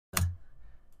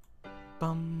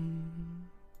bum.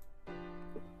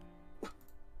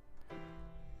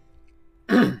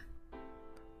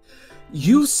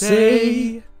 You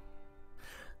say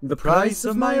the price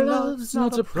of my love's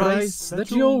not a price that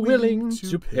you're willing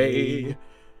to pay.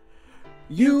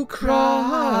 You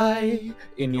cry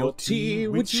in your tea,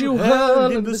 which you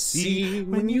hurl in the sea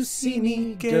when you see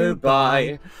me go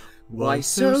by. Why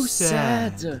so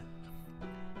sad?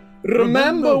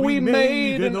 Remember we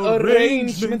made an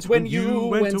arrangement when you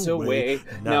went away.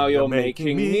 Now you're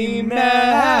making me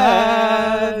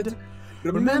mad.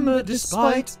 Remember,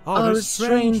 despite our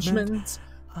estrangement,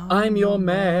 I'm your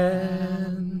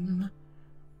man.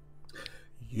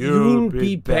 You'll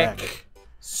be back,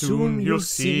 soon you'll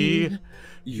see.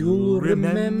 You'll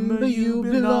remember you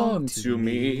belong to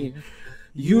me.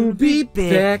 You'll be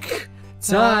back,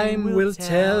 time will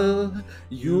tell.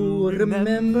 You'll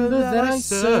remember that I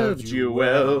served you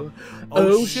well.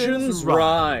 Oceans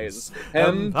rise,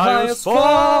 empires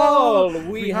fall.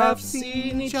 We have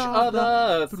seen each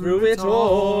other through it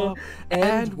all.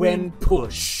 And when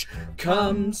push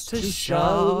comes to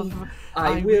shove,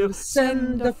 I will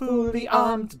send a fully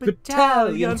armed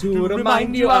battalion to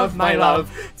remind you of my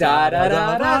love. Da da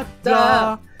da da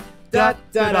da. Da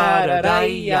da da da da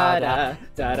yada.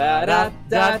 Da da da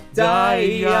da da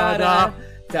yada.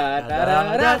 Da da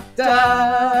da da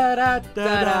da da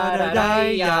da da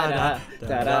yada.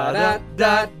 Da da da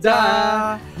da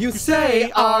da. You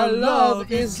say our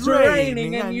love is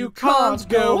draining and you can't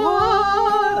go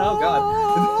on. Oh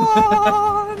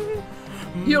God.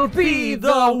 You'll be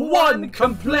the one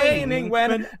complaining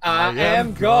when I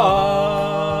am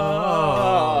gone.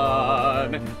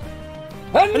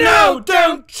 And no,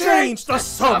 don't change the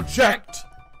subject,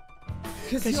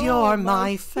 'Cause you're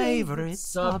my favorite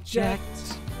subject.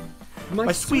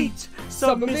 my sweet,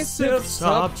 submissive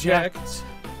subject,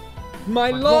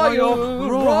 my loyal,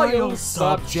 royal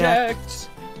subject,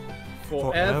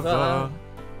 forever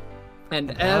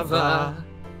and ever.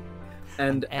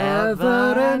 And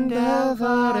ever and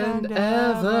ever and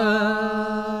ever,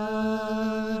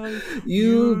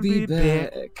 you'll be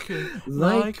back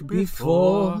like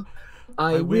before.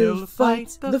 I will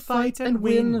fight the fight and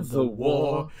win the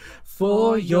war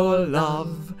for your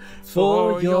love,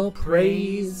 for your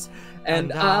praise.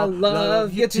 And I'll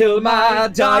love you till my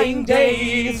dying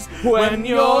days. When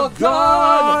you're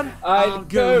gone, I'll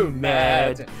go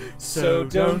mad. So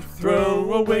don't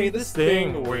throw away this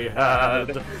thing we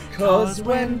had. 'Cause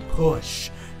when push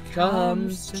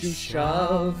comes to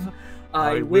shove,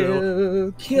 I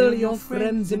will kill your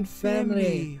friends and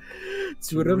family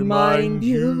to remind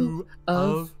you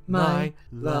of my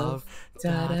love.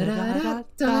 Da da da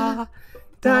da.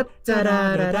 Da da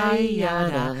da da da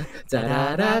yada,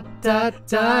 da da da da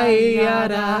da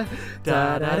yada,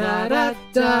 da da da da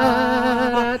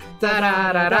da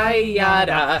da da da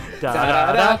yada, da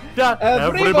da da.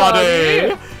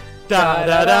 Everybody, da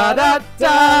da da da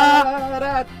da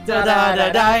da da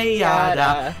da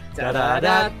yada, da da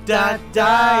da da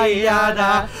da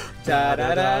yada, da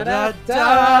da da da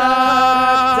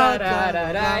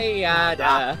da da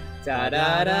yada, da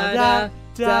da da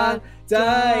da. Da.